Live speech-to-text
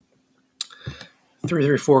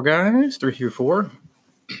334 guys, 334.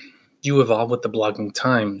 You evolve with the blogging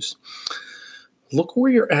times. Look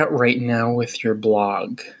where you're at right now with your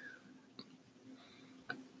blog.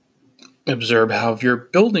 Observe how you're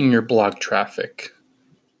building your blog traffic.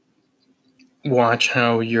 Watch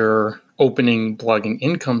how you're opening blogging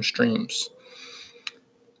income streams.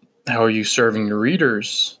 How are you serving your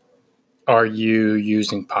readers? Are you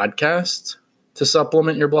using podcasts to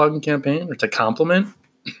supplement your blogging campaign or to complement?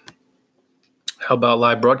 How about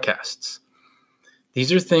live broadcasts?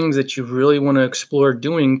 These are things that you really want to explore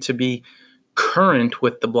doing to be current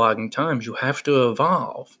with the blogging times. You have to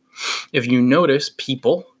evolve. If you notice,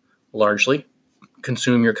 people largely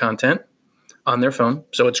consume your content on their phone.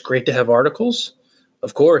 So it's great to have articles.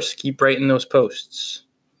 Of course, keep writing those posts.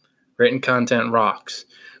 Written content rocks.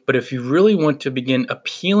 But if you really want to begin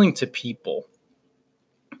appealing to people,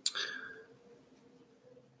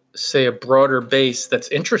 say a broader base that's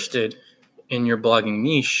interested in your blogging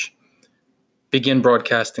niche, begin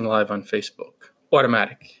broadcasting live on Facebook.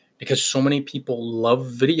 Automatic. Because so many people love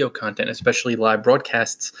video content, especially live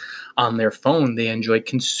broadcasts on their phone. They enjoy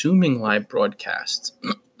consuming live broadcasts.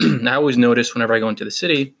 I always notice whenever I go into the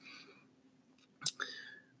city,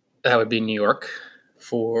 that would be New York.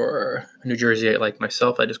 For New Jersey, like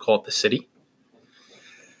myself, I just call it the city.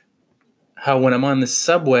 How when I'm on the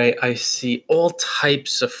subway, I see all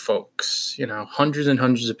types of folks, hundreds and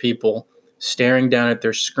hundreds of people staring down at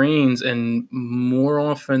their screens, and more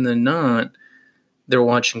often than not, they're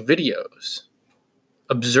watching videos.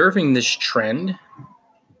 Observing this trend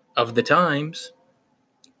of the times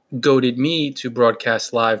goaded me to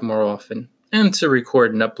broadcast live more often and to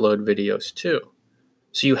record and upload videos too.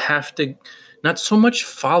 So you have to not so much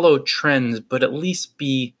follow trends, but at least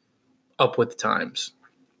be up with the times.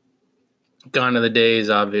 Gone are the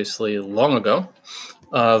days, obviously, long ago,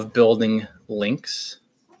 of building links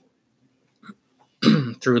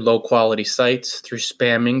through low-quality sites, through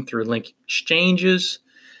spamming, through link exchanges.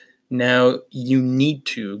 Now you need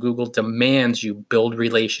to. Google demands you build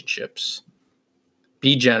relationships.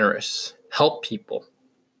 Be generous. Help people.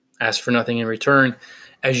 Ask for nothing in return.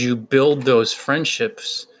 As you build those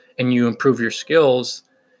friendships and you improve your skills,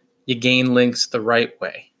 you gain links the right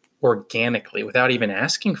way, organically, without even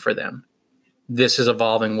asking for them. This is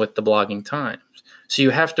evolving with the blogging times. So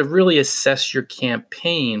you have to really assess your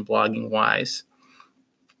campaign blogging-wise,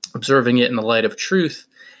 observing it in the light of truth,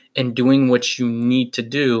 and doing what you need to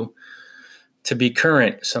do to be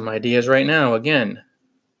current. Some ideas right now, again,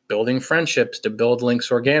 building friendships to build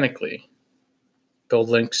links organically. Build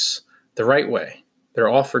links the right way. They're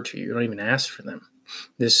offered to you. You don't even ask for them.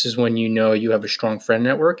 This is when you know you have a strong friend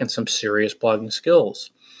network and some serious blogging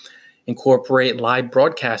skills. Incorporate live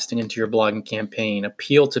broadcasting into your blogging campaign.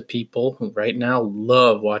 Appeal to people who right now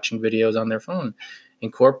love watching videos on their phone.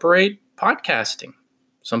 Incorporate podcasting.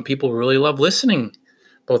 Some people really love listening,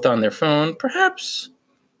 both on their phone, perhaps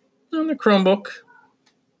on their Chromebook,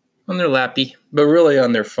 on their lappy, but really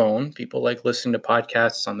on their phone. People like listening to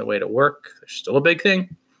podcasts on the way to work. They're still a big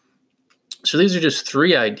thing. So these are just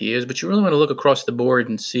 3 ideas, but you really want to look across the board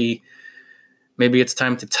and see maybe it's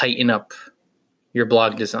time to tighten up your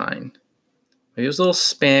blog design. Maybe it was a little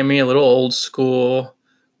spammy, a little old school, a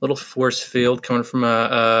little force-filled, coming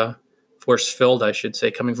from force-filled, I should say,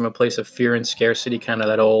 coming from a place of fear and scarcity, kind of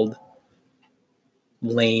that old,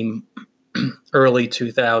 lame, early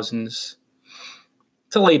 2000s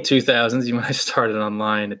to late 2000s, even when I started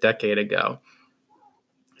online a decade ago.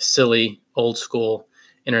 Silly, old school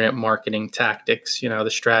internet marketing tactics, the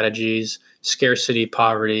strategies, scarcity,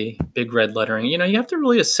 poverty, big red lettering. You have to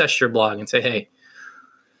really assess your blog and say, hey,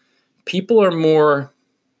 people are more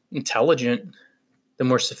intelligent, they're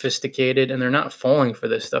more sophisticated, and they're not falling for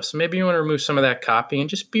this stuff. So maybe you want to remove some of that copy and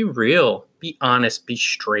just be real, be honest, be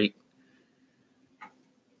straight.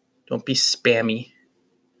 Don't be spammy.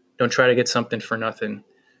 Don't try to get something for nothing.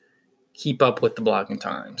 Keep up with the blogging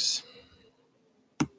times.